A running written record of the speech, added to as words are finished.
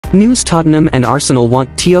News: Tottenham and Arsenal want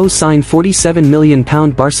to sign £47 million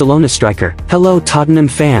Barcelona striker. Hello Tottenham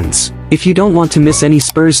fans. If you don't want to miss any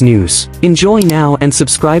Spurs news, enjoy now and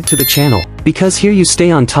subscribe to the channel, because here you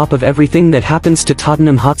stay on top of everything that happens to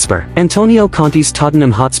Tottenham Hotspur. Antonio Conte's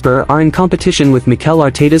Tottenham Hotspur are in competition with Mikel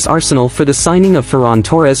Arteta's Arsenal for the signing of Ferran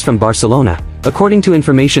Torres from Barcelona. According to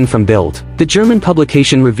information from Bild, the German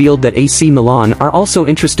publication revealed that AC Milan are also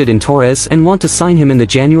interested in Torres and want to sign him in the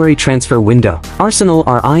January transfer window. Arsenal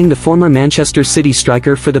are eyeing the former Manchester City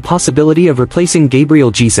striker for the possibility of replacing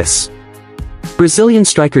Gabriel Jesus. Brazilian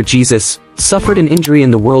striker Jesus suffered an injury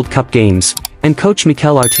in the World Cup games, and coach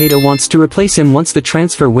Mikel Arteta wants to replace him once the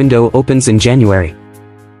transfer window opens in January.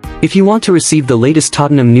 If you want to receive the latest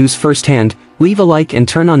Tottenham news firsthand, leave a like and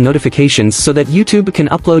turn on notifications so that YouTube can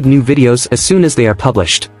upload new videos as soon as they are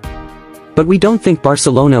published. But we don't think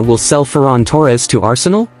Barcelona will sell Ferran Torres to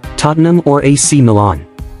Arsenal, Tottenham or AC Milan.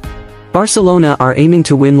 Barcelona are aiming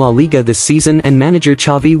to win La Liga this season, and manager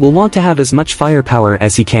Xavi will want to have as much firepower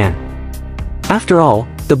as he can. After all,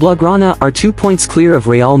 the Blaugrana are 2 points clear of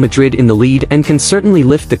Real Madrid in the lead and can certainly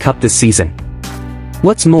lift the cup this season.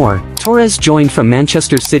 What's more, Torres joined from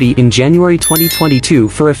Manchester City in January 2022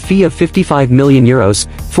 for a fee of €55 million,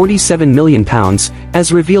 £47 million,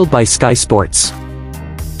 as revealed by Sky Sports.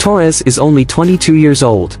 Torres is only 22 years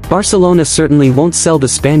old. Barcelona certainly won't sell the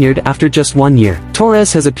Spaniard after just 1 year.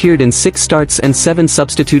 Torres has appeared in 6 starts and 7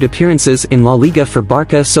 substitute appearances in La Liga for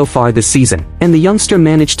Barca so far this season, and the youngster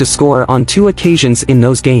managed to score on 2 occasions in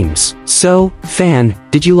those games. So, fan,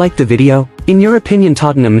 did you like the video? In your opinion,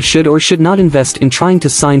 Tottenham should or should not invest in trying to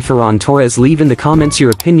sign Ferran Torres? Leave in the comments. Your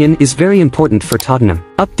opinion is very important for Tottenham.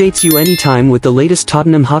 Updates you anytime with the latest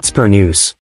Tottenham Hotspur news.